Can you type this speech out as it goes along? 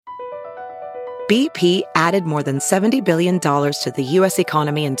BP added more than $70 billion to the U.S.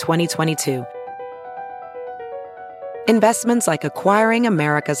 economy in 2022. Investments like acquiring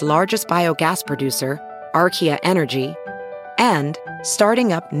America's largest biogas producer, Archaea Energy, and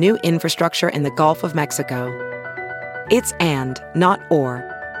starting up new infrastructure in the Gulf of Mexico. It's and, not or.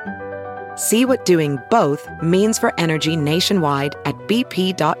 See what doing both means for energy nationwide at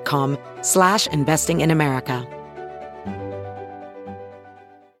bp.com/investing in America.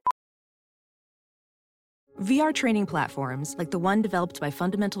 VR training platforms, like the one developed by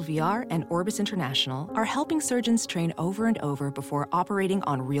Fundamental VR and Orbis International, are helping surgeons train over and over before operating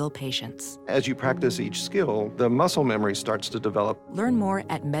on real patients. As you practice each skill, the muscle memory starts to develop. Learn more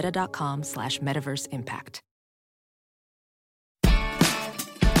at meta.com/metaverseimpact.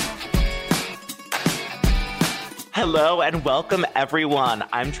 Hello and welcome, everyone.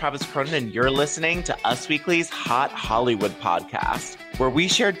 I'm Travis Cronin, and you're listening to Us Weekly's Hot Hollywood podcast, where we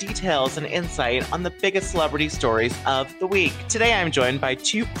share details and insight on the biggest celebrity stories of the week. Today, I'm joined by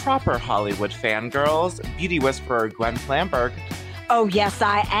two proper Hollywood fangirls, beauty whisperer Gwen Flamberg. Oh, yes,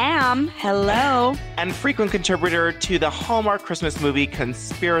 I am. Hello. And frequent contributor to the Hallmark Christmas movie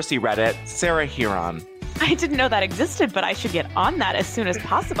Conspiracy Reddit, Sarah Huron. I didn't know that existed, but I should get on that as soon as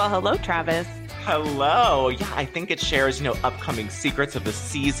possible. Hello, Travis. Hello. Yeah, I think it shares, upcoming secrets of the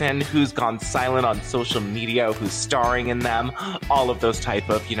season, who's gone silent on social media, who's starring in them, all of those type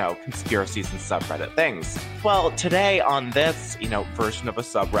of, conspiracies and subreddit things. Well, today on this, version of a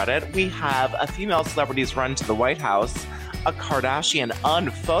subreddit, we have a female celebrity's run to the White House, a Kardashian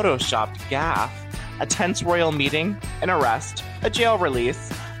unphotoshopped gaffe, a tense royal meeting, an arrest, a jail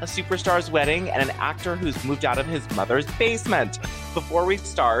release, a superstar's wedding, and an actor who's moved out of his mother's basement. Before we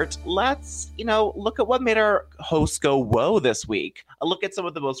start, let's, look at what made our hosts go whoa this week. A look at some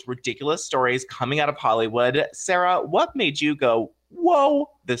of the most ridiculous stories coming out of Hollywood. Sarah, what made you go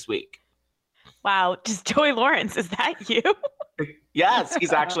whoa this week? Wow, just Joey Lawrence, is that you? Yes,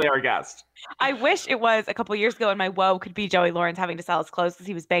 he's actually our guest. I wish it was a couple years ago and my whoa could be Joey Lawrence having to sell his clothes because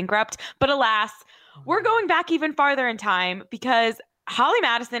he was bankrupt. But alas, we're going back even farther in time because Holly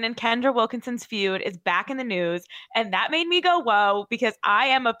Madison and Kendra Wilkinson's feud is back in the news, and that made me go, whoa, because I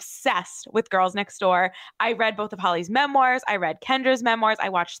am obsessed with Girls Next Door. I read both of Holly's memoirs. I read Kendra's memoirs. I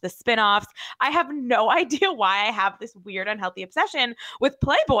watched the spinoffs. I have no idea why I have this weird, unhealthy obsession with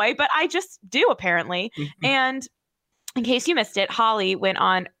Playboy, but I just do, apparently. And in case you missed it, Holly went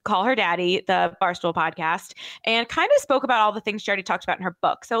on Call Her Daddy, the Barstool podcast, and kind of spoke about all the things she already talked about in her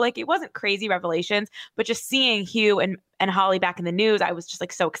book. So it wasn't crazy revelations, but just seeing Hugh and Holly back in the news, I was just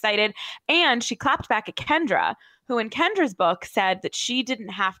so excited. And she clapped back at Kendra, who in Kendra's book said that she didn't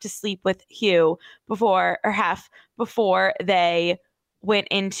have to sleep with Hugh before they went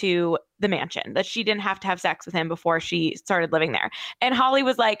into the mansion, that she didn't have to have sex with him before she started living there. And Holly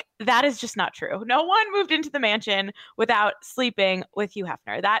was like, that is just not true. No one moved into the mansion without sleeping with Hugh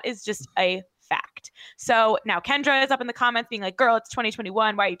Hefner. That is just a fact. So now Kendra is up in the comments being like, girl, it's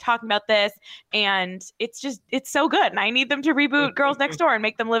 2021. Why are you talking about this? And it's so good. And I need them to reboot Girls Next Door and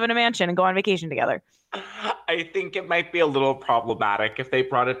make them live in a mansion and go on vacation together. I think it might be a little problematic if they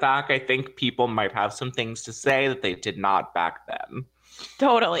brought it back. I think people might have some things to say that they did not back then.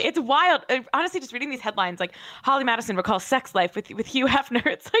 Totally. It's wild. Honestly, just reading these headlines, like Holly Madison recalls sex life with Hugh Hefner.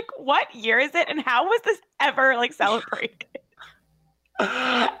 It's like, what year is it? And how was this ever celebrated?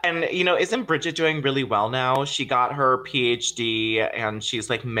 And, isn't Bridget doing really well now? She got her PhD and she's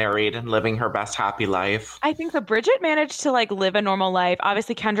married and living her best happy life. I think so. Bridget managed to live a normal life.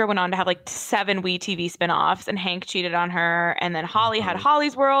 Obviously, Kendra went on to have 7 WE TV spinoffs, and Hank cheated on her. And then Holly had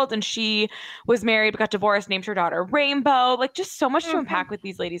Holly's World, and she was married but got divorced, named her daughter Rainbow. Just so much to unpack with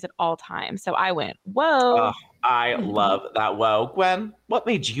these ladies at all times. So I went, whoa. I love that whoa. Gwen, what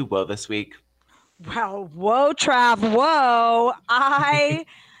made you whoa this week? Well, whoa, Trav, whoa. I,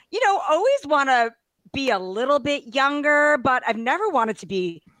 always want to be a little bit younger, but I've never wanted to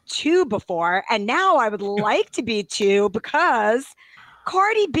be 2 before. And now I would like to be 2 because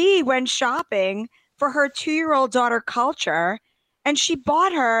Cardi B went shopping for her 2-year-old daughter Culture, and she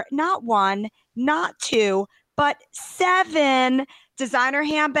bought her not 1, not 2, but 7 designer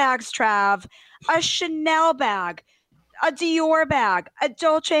handbags, Trav, a Chanel bag, a Dior bag, a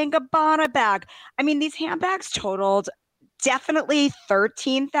Dolce & Gabbana bag. I mean, these handbags totaled definitely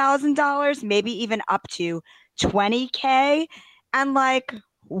 $13,000, maybe even up to $20K. And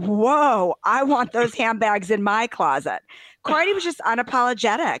whoa, I want those handbags in my closet. Cardi was just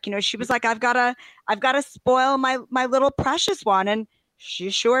unapologetic. She was like, I've got to spoil my little precious one. And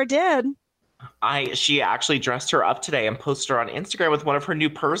she sure did. She actually dressed her up today and posted her on Instagram with one of her new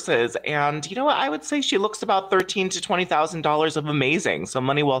purses. And you know what? I would say she looks about $13,000 to $20,000 of amazing. So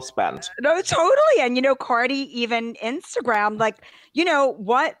money well spent. No, totally. And Cardi even Instagram, like,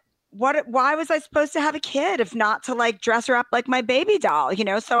 why was I supposed to have a kid if not to like dress her up like my baby doll?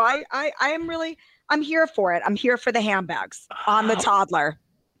 So I am really, I'm here for it. I'm here for the handbags on the toddler.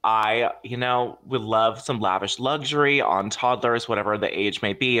 Would love some lavish luxury on toddlers, whatever the age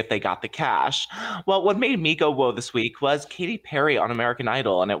may be, if they got the cash. Well, what made me go whoa this week was Katy Perry on American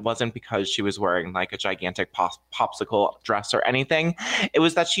Idol. And it wasn't because she was wearing like a gigantic popsicle dress or anything. It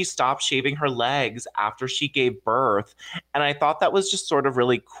was that she stopped shaving her legs after she gave birth. And I thought that was just sort of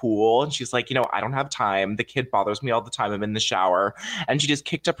really cool. And she's like, I don't have time. The kid bothers me all the time. I'm in the shower. And she just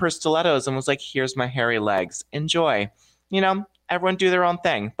kicked up her stilettos and was like, here's my hairy legs. Enjoy. Everyone do their own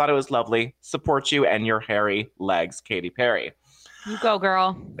thing. Thought it was lovely. Support you and your hairy legs, Katy Perry. You go,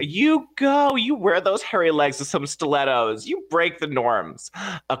 girl. You go. You wear those hairy legs with some stilettos. You break the norms.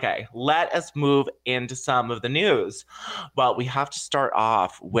 Okay, let us move into some of the news. Well, we have to start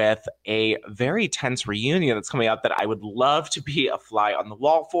off with a very tense reunion that's coming up that I would love to be a fly on the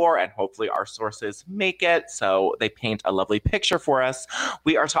wall for, and hopefully our sources make it so they paint a lovely picture for us.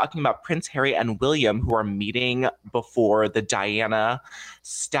 We are talking about Prince Harry and William, who are meeting before the Diana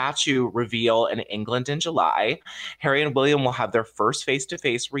statue reveal in England in July. Harry and William will have their first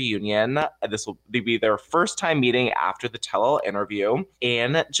face-to-face reunion. This will be their first time meeting after the tell-all interview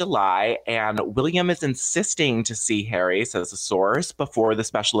in July, and William is insisting to see Harry, says a source, before the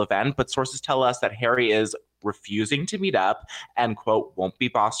special event, but sources tell us that Harry is refusing to meet up and, quote, won't be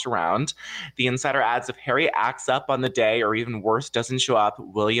bossed around. The insider adds if Harry acts up on the day or even worse, doesn't show up,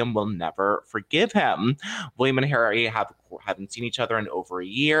 William will never forgive him. William and Harry haven't seen each other in over a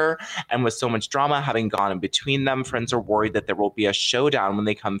year, and with so much drama having gone in between them, friends are worried that there will be a showdown when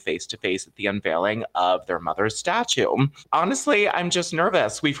they come face to face at the unveiling of their mother's statue. Honestly, I'm just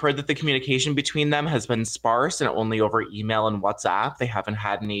nervous. We've heard that the communication between them has been sparse and only over email and WhatsApp. They haven't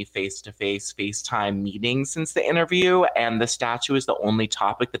had any face-to-face FaceTime meetings since the interview, and the statue is the only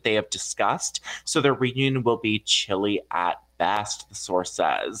topic that they have discussed, so their reunion will be chilly at best, the source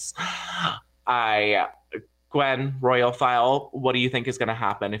says. Gwen, Royal File, what do you think is going to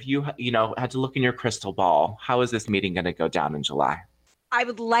happen? If you had to look in your crystal ball, how is this meeting going to go down in July? I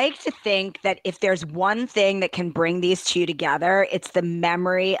would like to think that if there's one thing that can bring these two together, it's the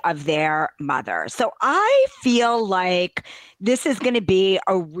memory of their mother. So I feel like this is going to be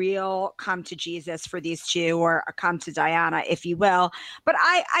a real come to Jesus for these two, or a come to Diana, if you will. But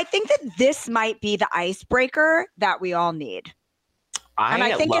I think that this might be the icebreaker that we all need.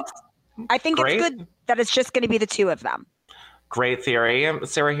 I think it's good that it's just going to be the two of them. Great theory.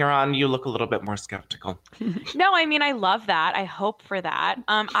 Sarah Huron, you look a little bit more skeptical. No, I mean, I love that. I hope for that.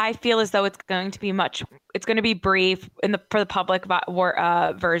 I feel as though it's going to be brief for the public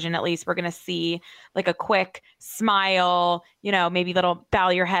version, at least. We're going to see like a quick smile, maybe little bow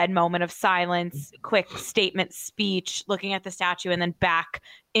your head moment of silence, quick statement speech, looking at the statue, and then back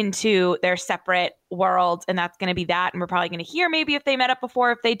into their separate worlds. And that's going to be that. And we're probably going to hear maybe if they met up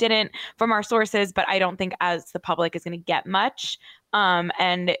before, if they didn't, from our sources, but I don't think as the public is going to get much.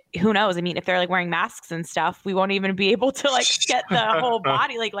 And who knows? I mean, if they're like wearing masks and stuff, we won't even be able to like get the whole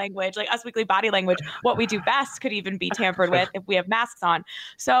body language, like Us Weekly body language. What we do best could even be tampered with if we have masks on.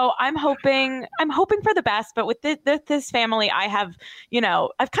 So I'm hoping for the best. But with this family, I've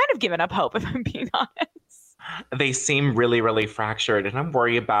kind of given up hope, if I'm being honest. They seem really, really fractured, and I'm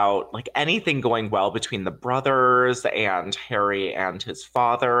worried about like anything going well between the brothers and Harry and his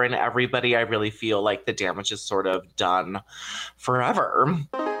father and everybody. I really feel like the damage is sort of done forever.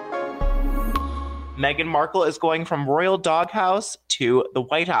 Meghan Markle is going from royal doghouse to the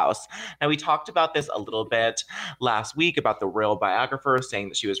White House. Now, we talked about this a little bit last week about the royal biographer saying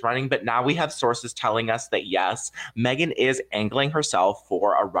that she was running, but now we have sources telling us that yes, Meghan is angling herself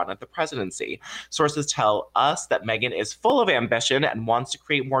for a run at the presidency. Sources tell us that Meghan is full of ambition and wants to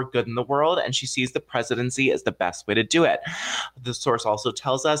create more good in the world, and she sees the presidency as the best way to do it. The source also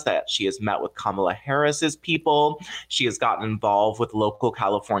tells us that she has met with Kamala Harris's people. She has gotten involved with local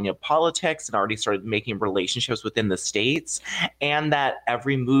California politics and already started making relationships within the states, and that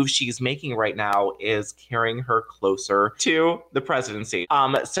every move she's making right now is carrying her closer to the presidency.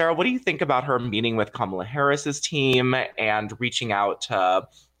 Sarah, what do you think about her meeting with Kamala Harris's team and reaching out to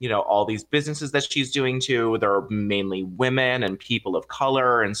all these businesses that she's doing to? They're mainly women and people of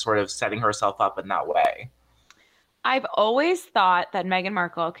color, and sort of setting herself up in that way? I've always thought that Meghan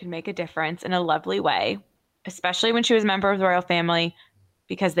Markle could make a difference in a lovely way, especially when she was a member of the royal family.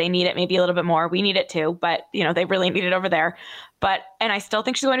 because they need it maybe a little bit more. We need it too, but they really need it over there. And I still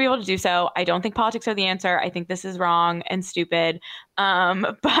think she's going to be able to do so. I don't think politics are the answer. I think this is wrong and stupid.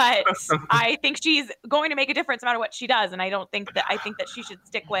 But I think she's going to make a difference no matter what she does. And I think that she should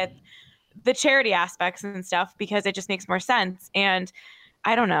stick with the charity aspects and stuff because it just makes more sense. And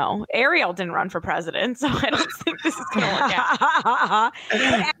I don't know. Ariel didn't run for president, so I don't think this is going to work out.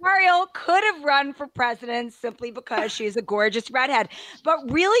 Ariel could have run for president simply because she's a gorgeous redhead. But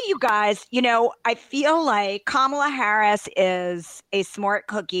really, you guys, I feel like Kamala Harris is a smart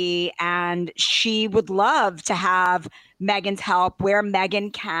cookie, and she would love to have Meghan's help where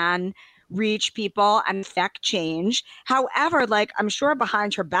Meghan can reach people and affect change. However, I'm sure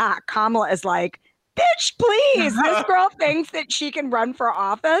behind her back, Kamala is like, bitch, please. This girl thinks that she can run for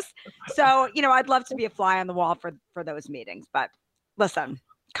office. So, I'd love to be a fly on the wall for those meetings. But listen,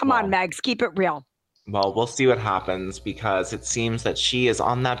 come on, Megs, keep it real. Well, we'll see what happens because it seems that she is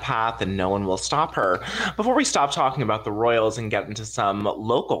on that path and no one will stop her. Before we stop talking about the royals and get into some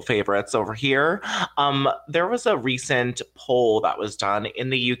local favorites over here, there was a recent poll that was done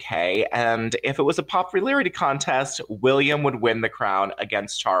in the UK, and if it was a popularity contest, William would win the crown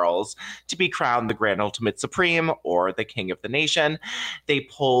against Charles to be crowned the Grand Ultimate Supreme or the King of the Nation. They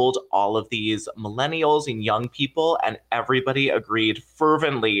polled all of these millennials and young people, and everybody agreed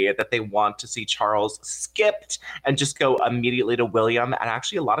fervently that they want to see Charles skipped and just go immediately to William. And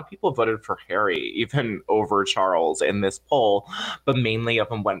actually, a lot of people voted for Harry, even over Charles in this poll, but mainly of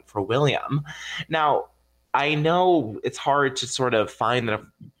them went for William. Now, I know it's hard to sort of find that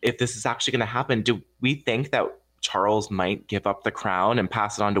if this is actually going to happen. Do we think that Charles might give up the crown and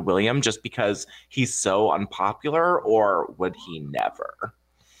pass it on to William just because he's so unpopular, or would he never?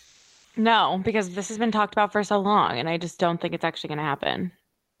 No, because this has been talked about for so long, and I just don't think it's actually going to happen.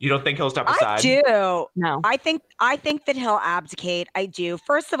 You don't think he'll step aside? I do. No. I think that he'll abdicate. I do.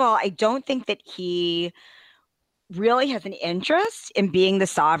 First of all, I don't think that he really has an interest in being the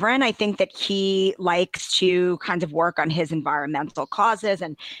sovereign. I think that he likes to kind of work on his environmental causes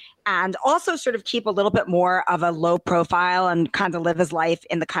and also sort of keep a little bit more of a low profile and kind of live his life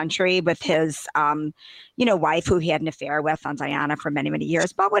in the country with his, wife who he had an affair with on Diana for many, many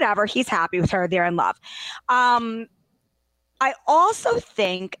years. But whatever, he's happy with her. They're in love. I also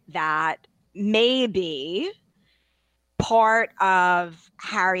think that maybe part of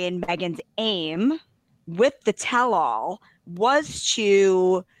Harry and Meghan's aim with the tell-all was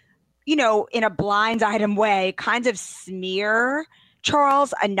to, in a blind item way, kind of smear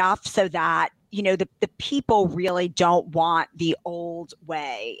Charles enough so that, the people really don't want the old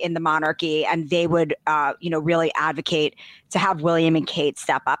way in the monarchy, and they would, really advocate to have William and Kate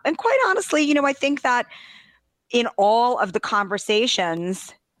step up. And quite honestly, I think that in all of the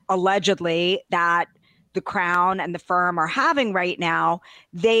conversations, allegedly, that the Crown and the firm are having right now,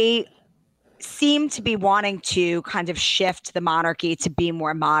 they seem to be wanting to kind of shift the monarchy to be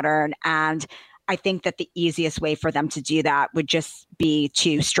more modern. And I think that the easiest way for them to do that would just be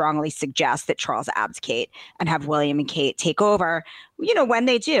to strongly suggest that Charles abdicate and have William and Kate take over, when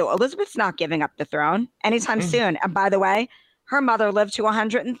they do. Elizabeth's not giving up the throne anytime soon. And by the way, her mother lived to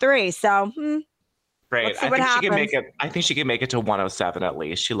 103. So, Great. I think she can make it to 107 at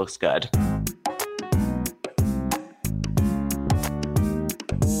least. She looks good.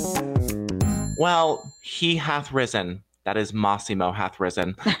 Well, he hath risen. That is Massimo hath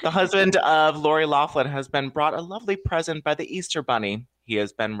risen. The husband of Lori Loughlin has been brought a lovely present by the Easter Bunny. He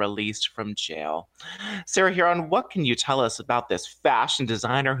has been released from jail. Sarah Huron, what can you tell us about this fashion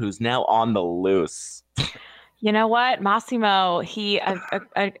designer who's now on the loose? You know what? Massimo,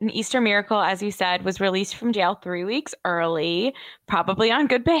 an Easter miracle, as you said, was released from jail 3 weeks early, probably on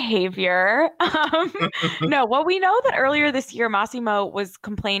good behavior. No, well, we know that earlier this year, Massimo was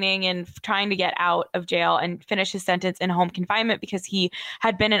complaining and trying to get out of jail and finish his sentence in home confinement because he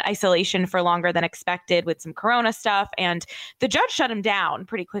had been in isolation for longer than expected with some corona stuff. And the judge shut him down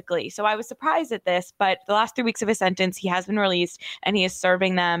pretty quickly. So I was surprised at this, but the last 3 weeks of his sentence, he has been released and he is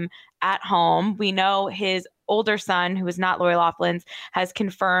serving them at home. We know his older son, who is not Lori Loughlin's, has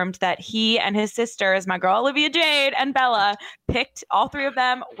confirmed that he and his sisters, my girl Olivia Jade and Bella, all three of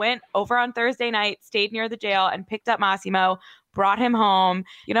them went over on Thursday night, stayed near the jail and picked up Massimo, brought him home.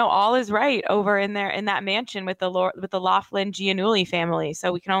 All is right over in that mansion with the Loughlin Giannulli family.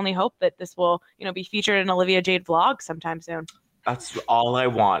 So we can only hope that this will, be featured in Olivia Jade vlog sometime soon. That's all I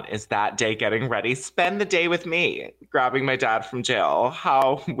want is that day getting ready. Spend the day with me, grabbing my dad from jail.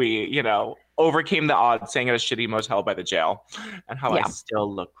 How we, overcame the odds staying at a shitty motel by the jail, and how I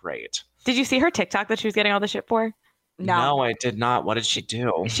still look great. Did you see her TikTok that she was getting all the shit for? No, I did not. What did she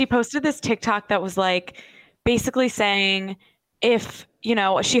do? She posted this TikTok that was like basically saying, if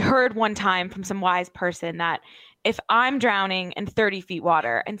she heard one time from some wise person that if I'm drowning in 30 feet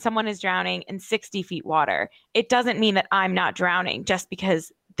water and someone is drowning in 60 feet water, it doesn't mean that I'm not drowning just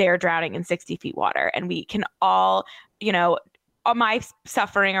because they're drowning in 60 feet water. And we can all, my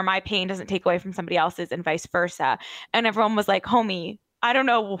suffering or my pain doesn't take away from somebody else's and vice versa. And everyone was like, homie, I don't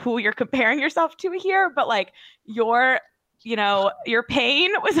know who you're comparing yourself to here, but like your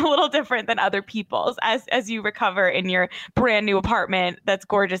pain was a little different than other people's as you recover in your brand new apartment that's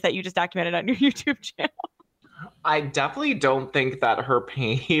gorgeous that you just documented on your YouTube channel. I definitely don't think that her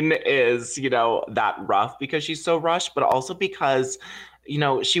pain is, that rough because she's so rushed, but also because,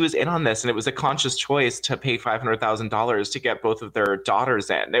 she was in on this and it was a conscious choice to pay $500,000 to get both of their daughters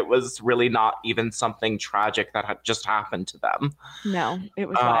in. It was really not even something tragic that had just happened to them. No, it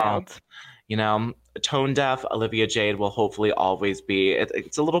was wild. Tone deaf Olivia Jade will hopefully always be.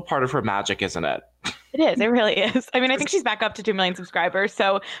 It's a little part of her magic, isn't it? It is. It really is. I mean, I think she's back up to 2 million subscribers.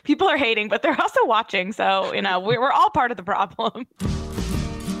 So people are hating, but they're also watching. So, we're all part of the problem.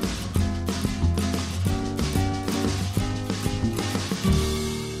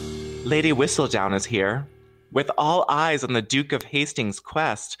 Lady Whistledown is here. With all eyes on the Duke of Hastings'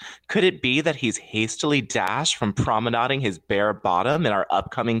 quest, could it be that he's hastily dashed from promenading his bare bottom in our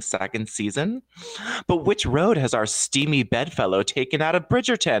upcoming second season? But which road has our steamy bedfellow taken out of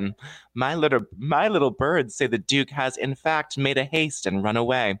Bridgerton? My little birds say the Duke has in fact made a haste and run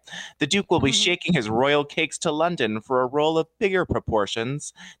away. The Duke will be shaking his royal cakes to London for a role of bigger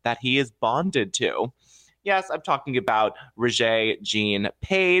proportions that he is bonded to. Yes, I'm talking about Regé-Jean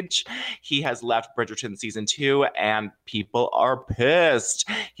Page. He has left Bridgerton season 2 and people are pissed.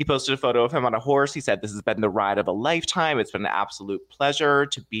 He posted a photo of him on a horse. He said, "This has been the ride of a lifetime. It's been an absolute pleasure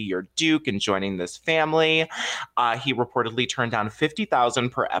to be your Duke and joining this family." He reportedly turned down $50,000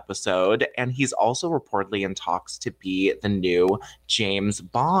 per episode, and he's also reportedly in talks to be the new James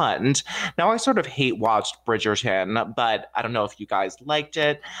Bond. Now, I sort of hate watched Bridgerton, but I don't know if you guys liked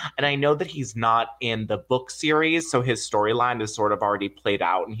it. And I know that he's not in the book series, so his storyline is sort of already played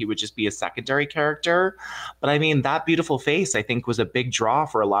out and he would just be a secondary character. But I mean, that beautiful face, I think, was a big draw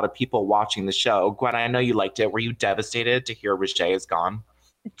for a lot of people watching the show. Gwen, I know you liked it. Were you devastated to hear Regé is gone?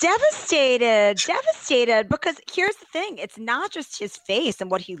 Devastated, because here's the thing. It's not just his face and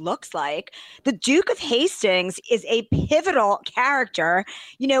what he looks like. The Duke of Hastings is a pivotal character.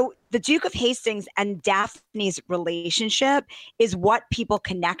 The Duke of Hastings and Daphne's relationship is what people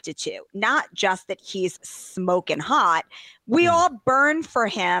connected to, not just that he's smoking hot. We all burn for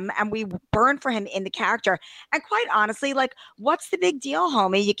him and we burn for him in the character. And quite honestly, like, what's the big deal,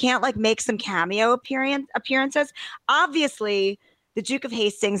 homie? You can't make some cameo appearances. Obviously, the Duke of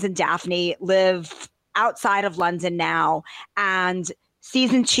Hastings and Daphne live outside of London now, and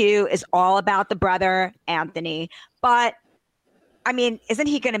season 2 is all about the brother, Anthony. But, I mean, isn't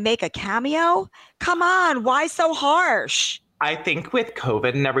he going to make a cameo? Come on, why so harsh? I think with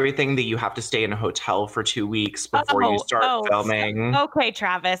COVID and everything that you have to stay in a hotel for 2 weeks before you start filming. Okay,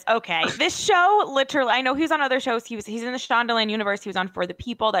 Travis. Okay. This show, literally, I know he was on other shows. He's in the Shondaland universe. He was on For the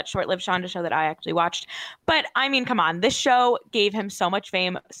People, that short-lived Shonda show that I actually watched. But I mean, come on. This show gave him so much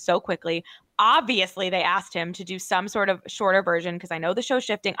fame so quickly. Obviously, they asked him to do some sort of shorter version because I know the show's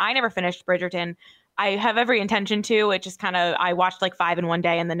shifting. I never finished Bridgerton. I have every intention to. It just I watched 5 in one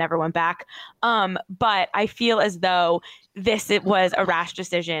day and then never went back. But I feel as though it was a rash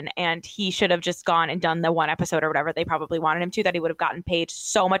decision and he should have just gone and done the one episode or whatever they probably wanted him to, that he would have gotten paid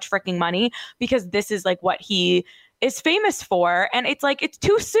so much freaking money, because this is what he is famous for. And it's it's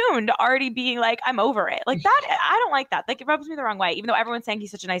too soon to already being I'm over it. That, I don't like that. It rubs me the wrong way, even though everyone's saying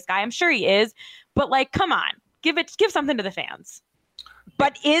he's such a nice guy. I'm sure he is, but come on, give something to the fans.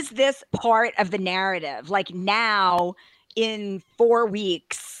 But is this part of the narrative? Now, in 4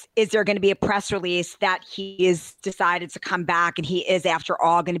 weeks, is there going to be a press release that he is decided to come back and he is, after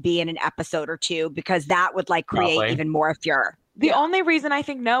all, going to be in an episode or 2? Because that would create Probably. even more furor. The only reason I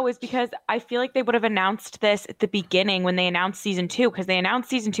think no is because I feel like they would have announced this at the beginning when they announced season 2, because they announced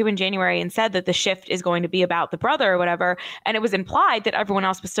season 2 in January and said that the shift is going to be about the brother or whatever. And it was implied that everyone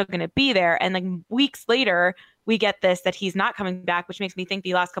else was still going to be there. And weeks later, we get this, that he's not coming back, which makes me think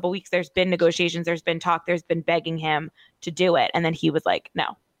the last couple of weeks, there's been negotiations, there's been talk, there's been begging him to do it. And then he was like,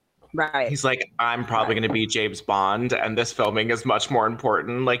 no. Right. He's like, I'm probably going to be James Bond, and this filming is much more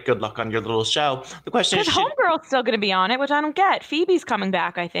important. Good luck on your little show. The question is, Homegirl's still going to be on it, which I don't get. Phoebe's coming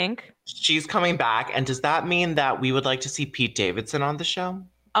back, I think. She's coming back, and does that mean that we would like to see Pete Davidson on the show?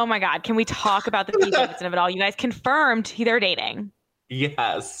 Oh my God, can we talk about the Pete Davidson of it all? You guys confirmed they're dating.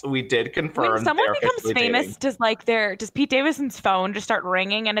 Yes, we did confirm. When someone they're becomes officially famous, dating. does Pete Davidson's phone just start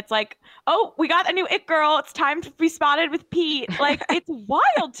ringing and it's like, oh, we got a new it girl. It's time to be spotted with Pete. Like, it's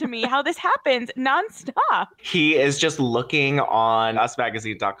wild to me how this happens nonstop. He is just looking on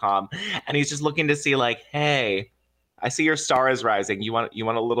usmagazine.com and he's just looking to see like, hey, I see your star is rising. You want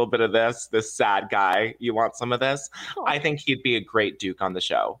a little bit of this sad guy. You want some of this? I think he'd be a great Duke on the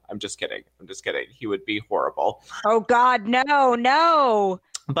show. I'm just kidding. He would be horrible. Oh God, no.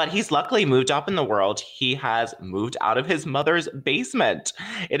 But he's luckily moved up in the world. He has moved out of his mother's basement.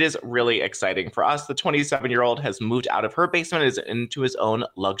 It is really exciting for us. The 27-year-old has moved out of her basement and is into his own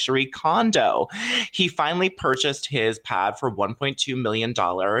luxury condo. He finally purchased his pad for $1.2 million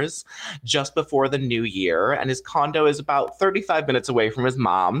just before the new year. And his condo is about 35 minutes away from his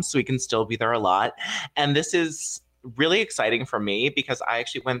mom, so he can still be there a lot. And this is really exciting for me because I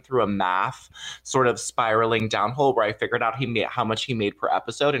actually went through a math sort of spiraling downhole where I figured out how much he made per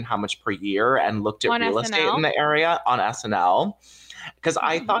episode and how much per year and looked at real estate in the area on SNL. Because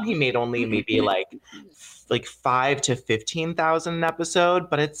I thought he made only maybe like 5 to 15,000 an episode,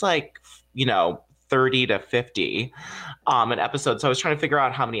 but it's like, 30 to 50 an episode. So I was trying to figure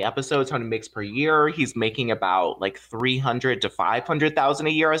out how many episodes, how many makes per year. He's making about like 300 to 500,000 a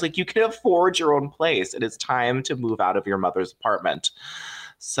year. I was like, you can afford your own place. It is time to move out of your mother's apartment.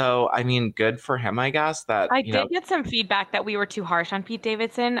 So, I mean, good for him, I guess. That I did get some feedback that we were too harsh on Pete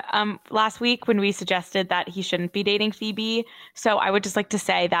Davidson last week when we suggested that he shouldn't be dating Phoebe. So I would just like to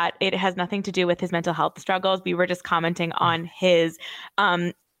say that it has nothing to do with his mental health struggles. We were just commenting on his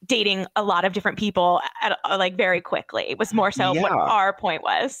dating a lot of different people like very quickly. It was more so what our point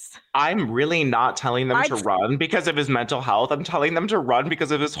was. I'm really not telling them to run because of his mental health. I'm telling them to run because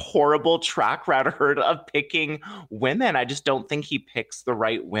of his horrible track record of picking women. I just don't think he picks the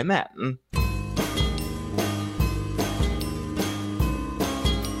right women.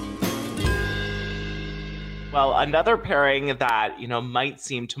 Well, another pairing that, might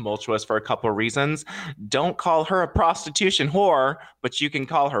seem tumultuous for a couple of reasons. Don't call her a prostitution whore, but you can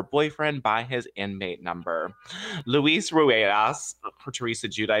call her boyfriend by his inmate number. Luis Ruedas, Teresa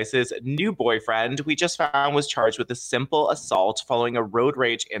Giudice's new boyfriend, we just found was charged with a simple assault following a road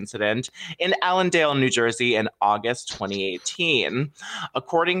rage incident in Allendale, New Jersey in August 2018.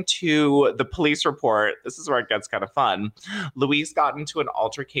 According to the police report, this is where it gets kind of fun. Luis got into an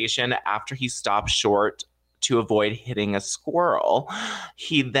altercation after he stopped short to avoid hitting a squirrel.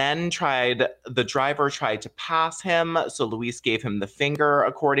 The driver tried to pass him, so Luis gave him the finger,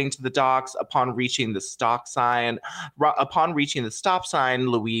 according to the docs. Upon reaching the stop sign,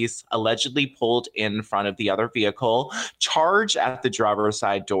 Luis allegedly pulled in front of the other vehicle, charged at the driver's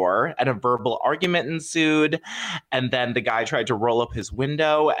side door, and a verbal argument ensued. And then the guy tried to roll up his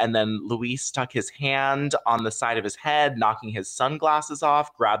window, and then Luis stuck his hand on the side of his head, knocking his sunglasses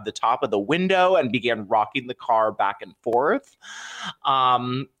off, grabbed the top of the window, and began rocking the car back and forth.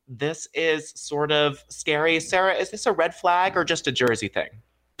 This is sort of scary. Sarah, is this a red flag or just a Jersey thing?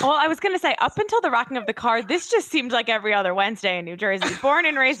 Well, I was going to say, up until the rocking of the car, this just seemed like every other Wednesday in New Jersey. Born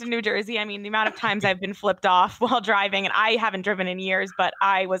and raised in New Jersey. I mean, the amount of times I've been flipped off while driving, and I haven't driven in years, but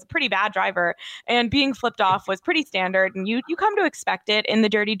I was a pretty bad driver, and being flipped off was pretty standard, and you come to expect it in the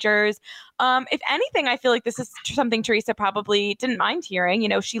Dirty Jers. If anything, I feel like this is something Teresa probably didn't mind hearing.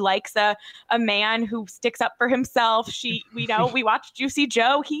 She likes a man who sticks up for himself. We watched Juicy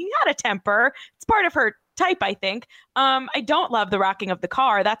Joe. He had a temper. It's part of her type, I think. I don't love the rocking of the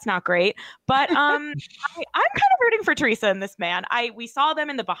car. That's not great. But I'm kind of rooting for Teresa and this man. We saw them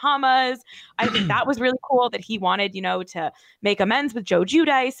in the Bahamas. I think that was really cool that he wanted, to make amends with Joe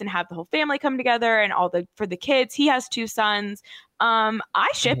Giudice and have the whole family come together and for the kids. He has 2 sons. I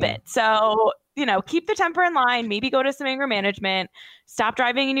ship it. So, keep the temper in line, maybe go to some anger management, stop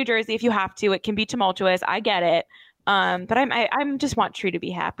driving in New Jersey if you have to. It can be tumultuous. I get it. But I'm just want True to be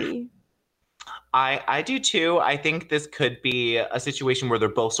happy. I do too. I think this could be a situation where they're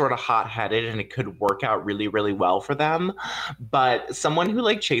both sort of hot-headed and it could work out really, really well for them. But someone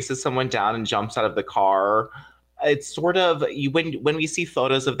who chases someone down and jumps out of the car, it's sort of when we see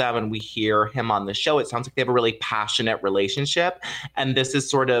photos of them and we hear him on the show, it sounds like they have a really passionate relationship. And this is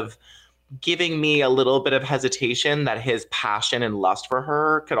sort of giving me a little bit of hesitation that his passion and lust for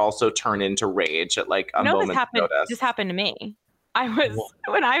her could also turn into rage at a moment's notice. This happened to me.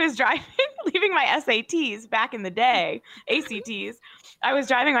 When I was driving, leaving my SATs back in the day, ACTs, I was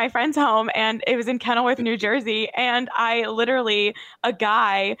driving my friend's home and it was in Kenilworth, New Jersey. And I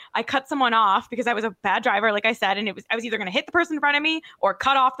cut someone off because I was a bad driver, like I said, and I was either going to hit the person in front of me or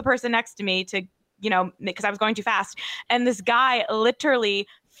cut off the person next to me to, because I was going too fast. And this guy literally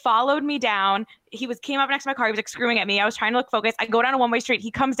followed me down. He came up next to my car. He was like screaming at me. I was trying to look focused. I go down a one-way street.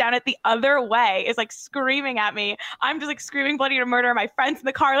 He comes down it the other way, is like screaming at me. I'm just like screaming bloody to murder. My friends in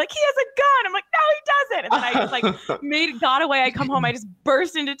the car, like, he has a gun. I'm like, no, he doesn't. And then I just like got away. I come home. I just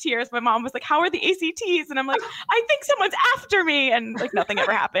burst into tears. My mom was like, how are the ACTs? And I'm like, I think someone's after me. And like nothing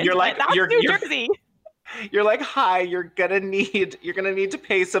ever happened. You're like, that's New Jersey. You're like, hi, you're gonna need to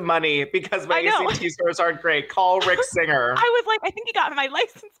pay some money because my ACT scores aren't great. Call Rick Singer. I was like, I think he got my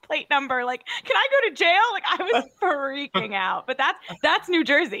license plate number. Like, can I go to jail? Like, I was freaking out. But that's New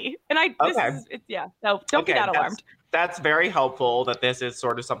Jersey. And so don't be that alarmed. That's very helpful that this is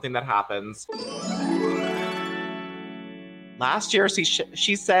sort of something that happens. Last year,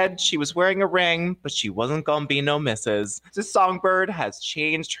 she said she was wearing a ring, but she wasn't gonna be no missus. This songbird has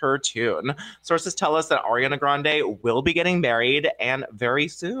changed her tune. Sources tell us that Ariana Grande will be getting married, and very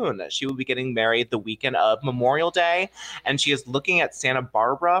soon. She will be getting married the weekend of Memorial Day, and she is looking at Santa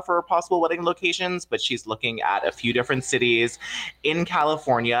Barbara for possible wedding locations, but she's looking at a few different cities in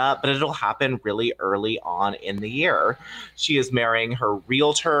California, but it'll happen really early on in the year. She is marrying her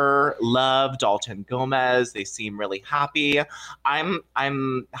realtor, love, Dalton Gomez. They seem really happy.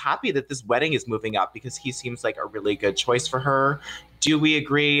 I'm happy that this wedding is moving up because he seems like a really good choice for her. Do we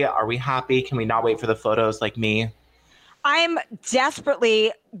agree? Are we happy? Can we not wait for the photos like me? I'm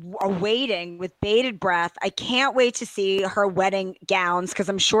desperately awaiting with bated breath. I can't wait to see her wedding gowns because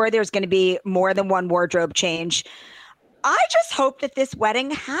I'm sure there's going to be more than one wardrobe change. I just hope that this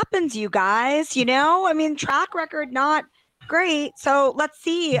wedding happens, you guys. You know, I mean, track record, not great. So let's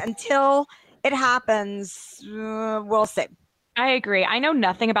see until it happens. We'll see. I agree. I know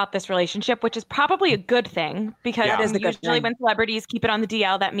nothing about this relationship, which is probably a good thing because usually when celebrities keep it on the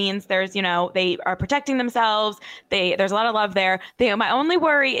DL, that means there's, they are protecting themselves. There's a lot of love there. My only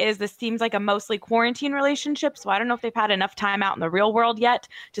worry is this seems like a mostly quarantine relationship. So I don't know if they've had enough time out in the real world yet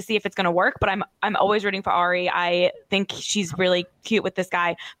to see if it's going to work. But I'm always rooting for Ari. I think she's really cute with this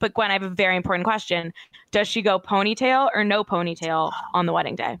guy. But Gwen, I have a very important question. Does she go ponytail or no ponytail on the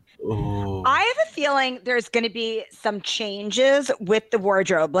wedding day? Ooh. I have a feeling there's going to be some changes with the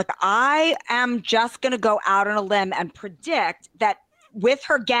wardrobe. Like, I am just going to go out on a limb and predict that with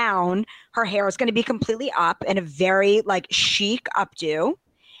her gown, her hair is going to be completely up in a very chic updo.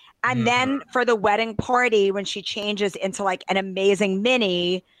 And then for the wedding party, when she changes into an amazing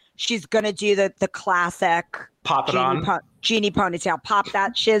mini, she's going to do the classic pop it on. Genie ponytail. Pop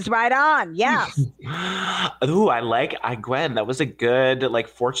that shiz right on. Yes. Ooh, Gwen, that was a good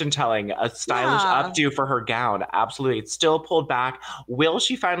fortune telling, a stylish updo for her gown. Absolutely. It's still pulled back. Will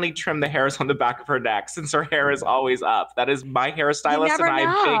she finally trim the hairs on the back of her neck since her hair is always up? That is my hairstylist and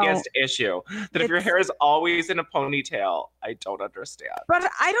my biggest issue. That if your hair is always in a ponytail, I don't understand. But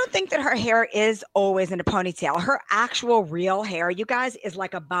I don't think that her hair is always in a ponytail. Her actual real hair, you guys, is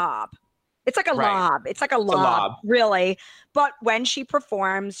like a bob. It's like a lob. It's like a lob, really. But when she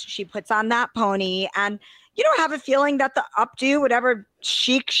performs, she puts on that pony. And, I have a feeling that the updo, whatever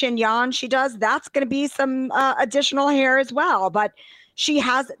chic chignon she does, that's going to be some additional hair as well. But she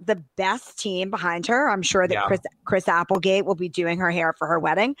has the best team behind her. I'm sure that Chris Applegate will be doing her hair for her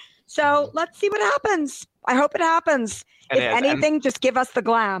wedding. So let's see what happens. I hope it happens. If anything, just give us the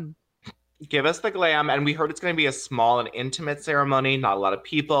glam. Give us the glam. And we heard it's going to be a small and intimate ceremony. Not a lot of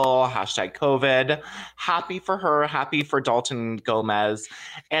people. #COVID. Happy for her. Happy for Dalton Gomez.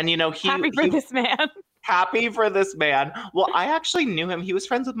 And, happy for this man. Happy for this man. Well, I actually knew him. He was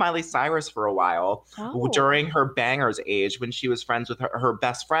friends with Miley Cyrus for a while during her bangers age when she was friends with her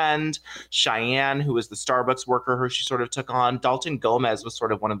best friend, Cheyenne, who was the Starbucks worker who she sort of took on. Dalton Gomez was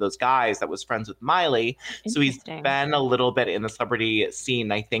sort of one of those guys that was friends with Miley. So he's been a little bit in the celebrity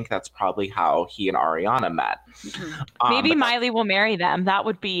scene. I think that's probably how he and Ariana met. Maybe Miley will marry them. That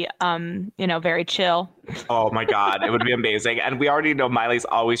would be, very chill. Oh my God, it would be amazing. And we already know Miley's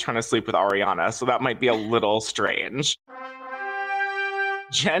always trying to sleep with Ariana, so that might be a little strange.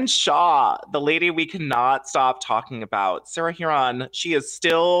 Jen Shah, the lady we cannot stop talking about. Sarah Huron, she is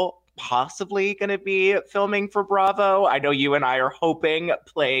still possibly going to be filming for Bravo. I know you and I are hoping,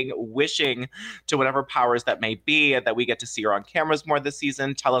 playing, wishing to whatever powers that may be that we get to see her on cameras more this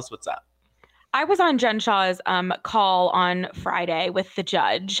season. Tell us what's up. I was on Jen Shah's call on Friday with the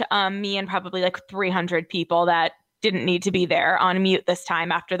judge, me and probably 300 people that didn't need to be there on mute this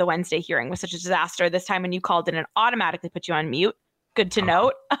time after the Wednesday hearing was such a disaster. This time when you called in, it automatically put you on mute. Good to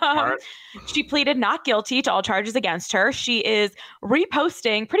note. Smart. She pleaded not guilty to all charges against her. She is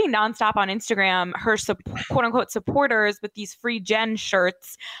reposting pretty nonstop on Instagram her quote unquote supporters with these free Jen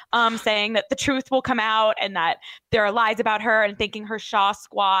shirts, saying that the truth will come out and that there are lies about her and thanking her Shaw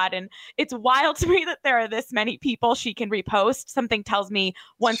squad. And it's wild to me that there are this many people she can repost. Something tells me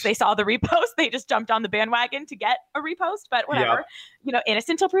once they saw the repost, they just jumped on the bandwagon to get a repost, but whatever. Yep.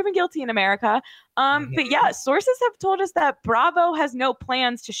 Innocent till proven guilty in America. But yeah, sources have told us that Bravo has no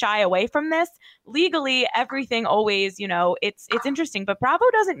plans to shy away from this. Legally, everything always, it's interesting, but Bravo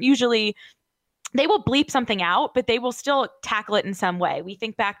doesn't usually, they will bleep something out, but they will still tackle it in some way. We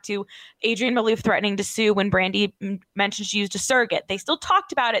think back to Adrienne Maloof threatening to sue when Brandy mentioned she used a surrogate. They still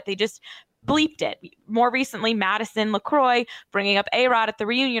talked about it. They just bleeped it. More recently, Madison LaCroix bringing up A-Rod at the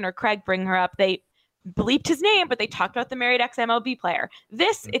reunion, or Craig bringing her up. They bleeped his name, but they talked about the married ex-MLB player.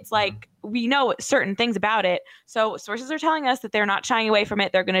 This, it's like, we know certain things about it. So sources are telling us that they're not shying away from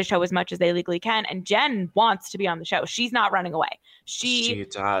it. They're going to show as much as they legally can. And Jen wants to be on the show. She's not running away. She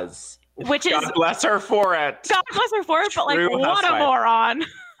does. Which is, God bless her for it. God bless her for it, but True what housewife. a moron.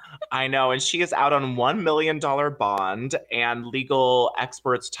 I know. And she is out on $1 million bond. And legal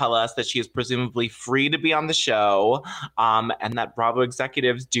experts tell us that she is presumably free to be on the show. And that Bravo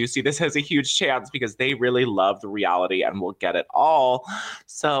executives do see this as a huge chance because they really love the reality and will get it all.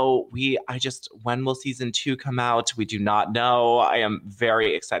 So when will season 2 come out? We do not know. I am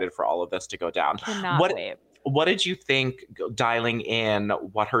very excited for all of this to go down. Cannot wait. What did you think dialing in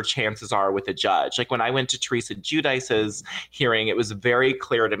what her chances are with the judge? Like when I went to Teresa Giudice's hearing, it was very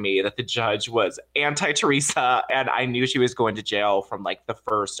clear to me that the judge was anti-Teresa, and I knew she was going to jail from like the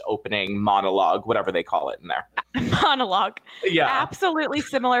first opening monologue, whatever they call it in there. Monologue. Yeah. Absolutely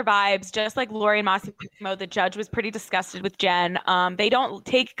similar vibes. Just like Lori and Massimo, the judge was pretty disgusted with Jen. They don't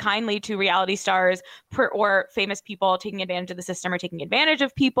take kindly to reality stars or famous people taking advantage of the system or taking advantage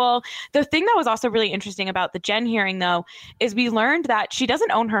of people. The thing that was also really interesting about the Jen hearing, though, is we learned that she doesn't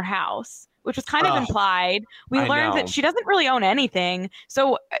own her house, which was kind of implied. We learned that she doesn't really own anything.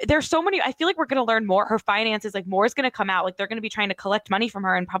 So there's so many, I feel like we're going to learn more. Her finances, like more is going to come out. Like they're going to be trying to collect money from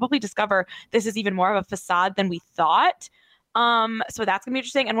her and probably discover this is even more of a facade than we thought. So that's gonna be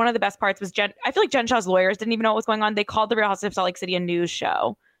interesting. And one of the best parts was I feel like Jen Shah's lawyers didn't even know what was going on. They called the Real Housewives of Salt Lake City a news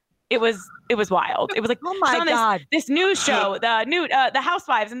show. It was wild. It was like, oh my God, this news show, the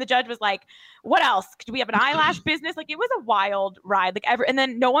Housewives, and the judge was like, what else? Do we have an eyelash business? Like, it was a wild ride. And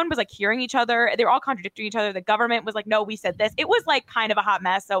then no one was like hearing each other. They were all contradicting each other. The government was like, no, we said this. It was like kind of a hot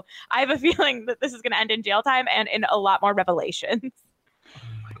mess. So I have a feeling that this is going to end in jail time and in a lot more revelations. Oh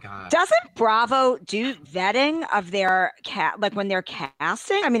my God. Doesn't Bravo do vetting of their like when they're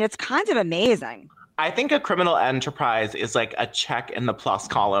casting? I mean, it's kind of amazing. I think a criminal enterprise is like a check in the plus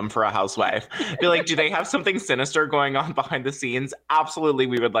column for a housewife. Be like, do they have something sinister going on behind the scenes? Absolutely,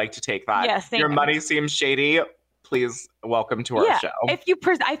 we would like to take that. Yes, your money seems shady. Please welcome to our show. If you,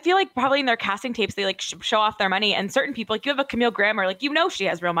 I feel like probably in their casting tapes, they like show off their money. And certain people, like you have a Camille Grammer, like she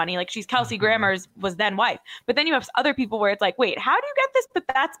has real money. Like she's Kelsey Grammer's was then wife. But then you have other people where it's like, wait, how do you get this? But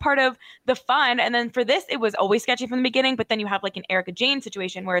that's part of the fun. And then for this, it was always sketchy from the beginning. But then you have like an Erica Jane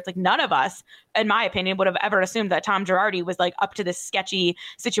situation where it's like none of us, in my opinion, would have ever assumed that Tom Girardi was like up to this sketchy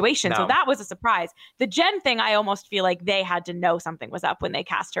situation. No. So that was a surprise. The Jen thing, I almost feel like they had to know something was up when they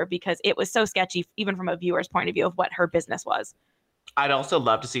cast her because it was so sketchy, even from a viewer's point of view of what her business was. I'd also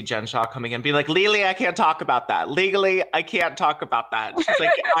love to see Jen Shah coming in and be like, legally, I can't talk about that. Legally, I can't talk about that. She's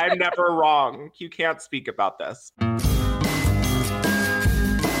like, I'm never wrong. You can't speak about this.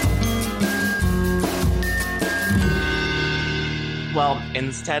 Well,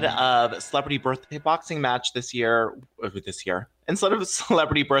 instead of celebrity birthday boxing match instead of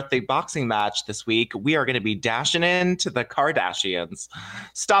celebrity birthday boxing match this week, we are going to be dashing into the Kardashians.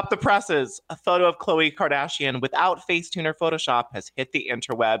 Stop the presses. A photo of Khloe Kardashian without Facetune or Photoshop has hit the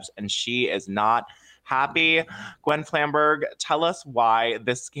interwebs, and she is not happy. Gwen Flamberg, tell us why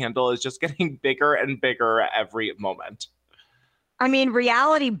this scandal is just getting bigger and bigger every moment. I mean,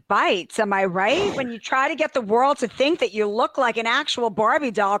 reality bites, am I right? When you try to get the world to think that you look like an actual Barbie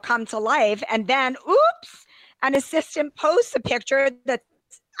doll come to life, and then, oops, an assistant posts a picture that's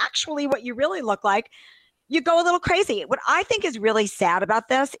actually what you really look like, you go a little crazy. What I think is really sad about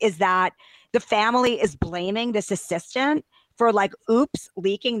this is that the family is blaming this assistant for like, oops,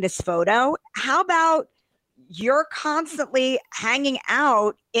 leaking this photo. How about you're constantly hanging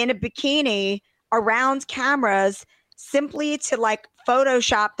out in a bikini around cameras simply to like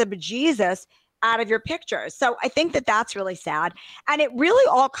Photoshop the bejesus out of your pictures. So I think that that's really sad. And it really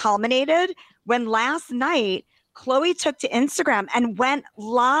all culminated when last night Khloe took to Instagram and went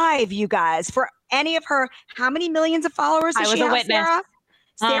live, you guys, for any of her, how many millions of followers does I was she a have, witness. Sarah?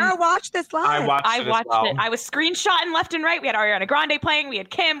 Sarah watched this live. I watched it as well. I was screenshotting left and right. We had Ariana Grande playing. We had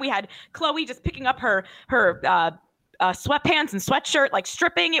Kim. We had Khloe just picking up her sweatpants and sweatshirt, like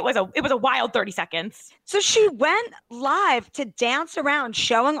stripping. It was a wild 30 seconds. So she went live to dance around,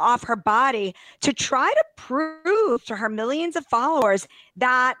 showing off her body to try to prove to her millions of followers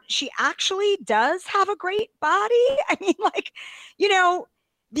that she actually does have a great body. I mean, like, you know,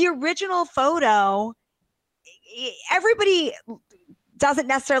 the original photo, everybody doesn't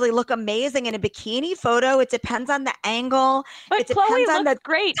necessarily look amazing in a bikini photo. It depends on the angle. But it depends Khloe on looks the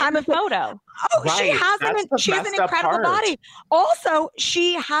great time in the of photo. Oh, Right. she has an incredible body. Also,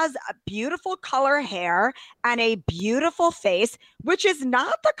 she has a beautiful color hair and a beautiful face, which is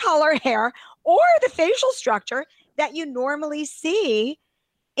not the color hair or the facial structure that you normally see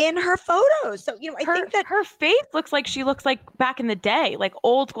in her photos. So, you know, I think that her face looks like she looks like back in the day, like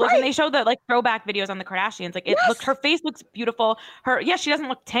old, like when they show the like throwback videos on the Kardashians, like her face looks beautiful. She doesn't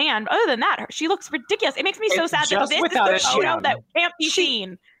look tan. Other than that, she looks ridiculous. It makes me so sad that this is the photo that can't be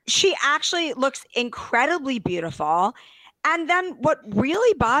seen. She actually looks incredibly beautiful. And then what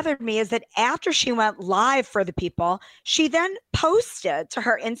really bothered me is that after she went live for the people, she then posted to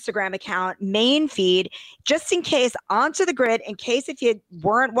her Instagram account main feed, just in case, onto the grid, in case if you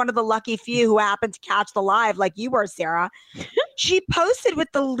weren't one of the lucky few who happened to catch the live like you were, Sarah. She posted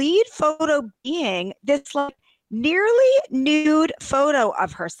with the lead photo being this like nearly nude photo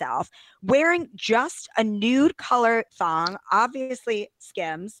of herself wearing just a nude color thong, obviously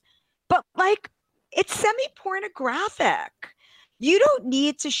Skims, but like, it's semi-pornographic. You don't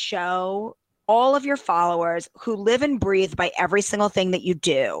need to show all of your followers who live and breathe by every single thing that you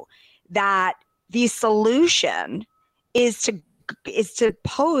do that the solution is to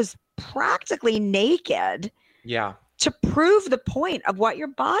pose practically naked. Yeah. To prove the point of what your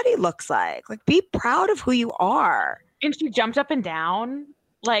body looks like. Like, be proud of who you are. And she jumped up and down,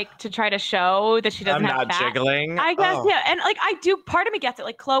 like, to try to show that she doesn't have fat. Jiggling. I guess, yeah. And like, part of me gets it.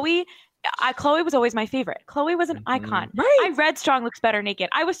 Like, Khloe was always my favorite. Khloe was an icon. Right. I read Strong Looks Better Naked.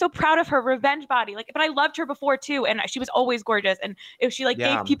 I was so proud of her revenge body. Like, but I loved her before too. And she was always gorgeous. And if she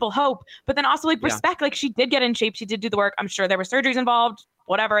gave people hope, but then also respect, like she did get in shape. She did do the work. I'm sure there were surgeries involved,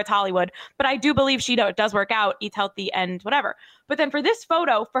 whatever, it's Hollywood. But I do believe she does work out, eats healthy and whatever. But then for this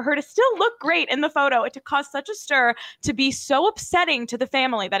photo, for her to still look great in the photo, to cause such a stir, to be so upsetting to the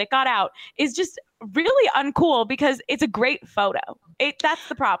family that it got out is just really uncool because it's a great photo. That's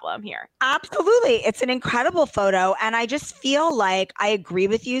the problem here. Absolutely. It's an incredible photo. And I just feel like I agree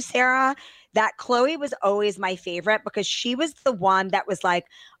with you, Sarah, that Khloe was always my favorite because she was the one that was like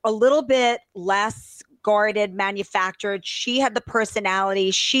a little bit less guarded, manufactured. She had the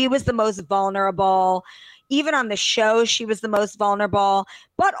personality. She was the most vulnerable. Even on the show, she was the most vulnerable,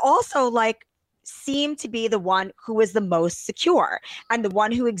 but also like seemed to be the one who was the most secure and the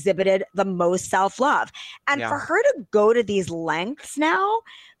one who exhibited the most self-love. And for her to go to these lengths now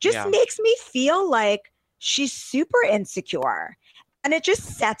just makes me feel like she's super insecure. And it just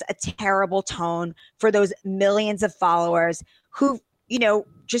sets a terrible tone for those millions of followers who, you know,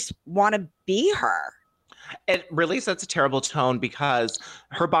 just want to be her. It really sets a terrible tone because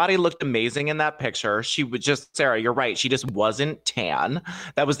her body looked amazing in that picture. She would just, Sarah, you're right. She just wasn't tan.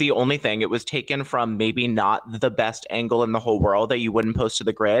 That was the only thing. It was taken from maybe not the best angle in the whole world that you wouldn't post to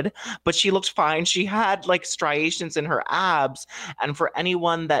the grid, but she looked fine. She had like striations in her abs. And for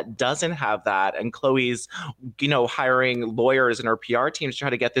anyone that doesn't have that, and Khloe's, you know, hiring lawyers and her PR teams to try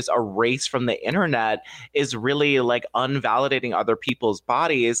to get this erased from the internet is really like unvalidating other people's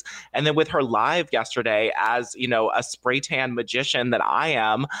bodies. And then with her live yesterday, as you know, a spray tan magician that I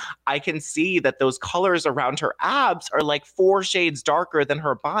am, I can see that those colors around her abs are like 4 shades darker than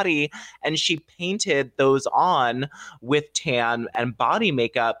her body. And she painted those on with tan and body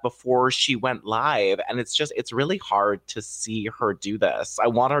makeup before she went live. And it's really hard to see her do this. I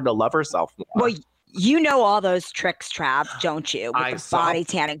want her to love herself more. Well, you know all those tricks, Trav, don't you? With the body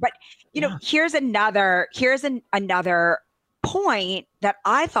tanning. But, you know, here's another point that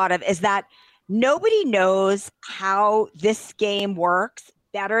I thought of is that nobody knows how this game works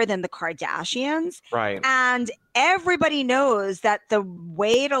better than the Kardashians. Right. And everybody knows that the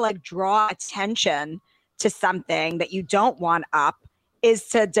way to like draw attention to something that you don't want up is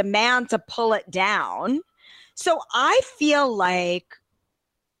to demand to pull it down. So I feel like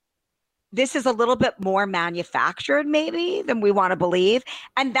this is a little bit more manufactured maybe than we want to believe.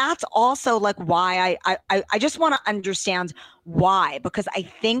 And that's also like why I just want to understand why, because I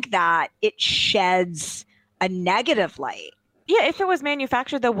think that it sheds a negative light. Yeah, if it was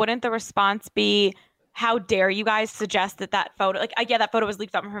manufactured, though, wouldn't the response be how dare you guys suggest that photo, like, yeah, that photo was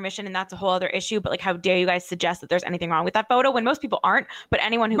leaked without permission and that's a whole other issue, but like, how dare you guys suggest that there's anything wrong with that photo when most people aren't, but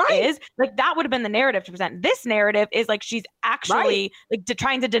anyone who is, like, that would have been the narrative to present. This narrative is like, she's actually like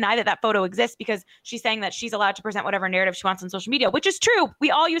trying to deny that photo exists because she's saying that she's allowed to present whatever narrative she wants on social media, which is true.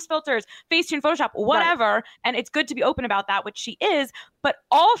 We all use filters, Facetune, Photoshop, whatever. And it's good to be open about that, which she is. But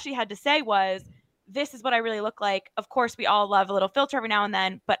all she had to say was, this is what I really look like. Of course, we all love a little filter every now and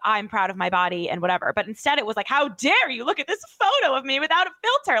then, but I'm proud of my body and whatever. But instead it was like, how dare you look at this photo of me without a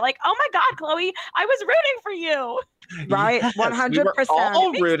filter? Like, oh my God, Khloe, I was rooting for you. Right? Yes, 100%. we were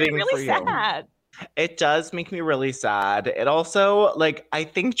all rooting really for you. sad. It does make me really sad. It also, like, I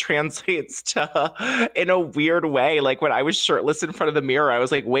think translates to, in a weird way, like when I was shirtless in front of the mirror, I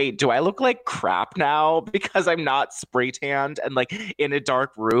was like, wait, do I look like crap now because I'm not spray tanned and like in a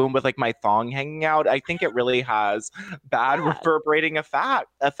dark room with like my thong hanging out? I think it really has bad reverberating effects.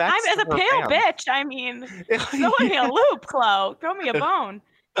 I'm as a pale bitch. I mean, throw me a loop, Khloe. Throw me a bone.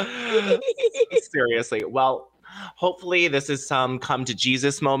 Seriously. Well, hopefully this is some come to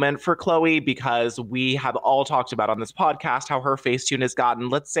Jesus moment for Khloe, because we have all talked about on this podcast how her Facetune has gotten,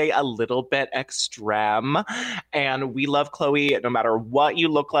 let's say, a little bit extreme. And we love Khloe no matter what you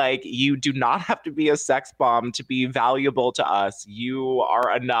look like. You do not have to be a sex bomb to be valuable to us. You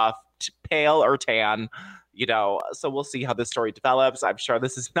are enough, pale or tan. You know, so we'll see how this story develops. I'm sure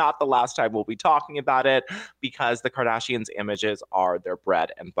this is not the last time we'll be talking about it, because the Kardashians' images are their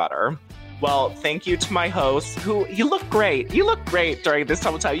bread and butter. Well, thank you to my hosts, who, you look great. You look great during this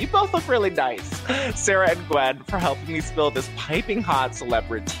time of time. You both look really nice. Sarah and Gwen, for helping me spill this piping hot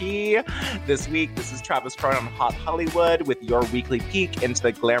celebrity. This week, this is Travis Cronin on Hot Hollywood with your weekly peek into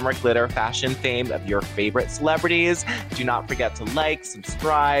the glamour, glitter, fashion fame of your favorite celebrities. Do not forget to like,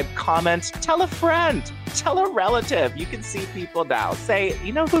 subscribe, comment, tell a friend, tell a relative. You can see people now. Say,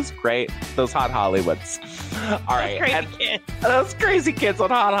 you know who's great? Those Hot Hollywoods. All right. Those crazy kids on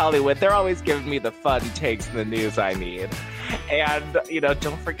Hot Hollywood. They're always giving me the fun takes in the news I need. And, you know,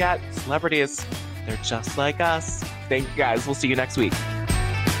 don't forget, celebrities, they're just like us. Thank you guys. We'll see you next week.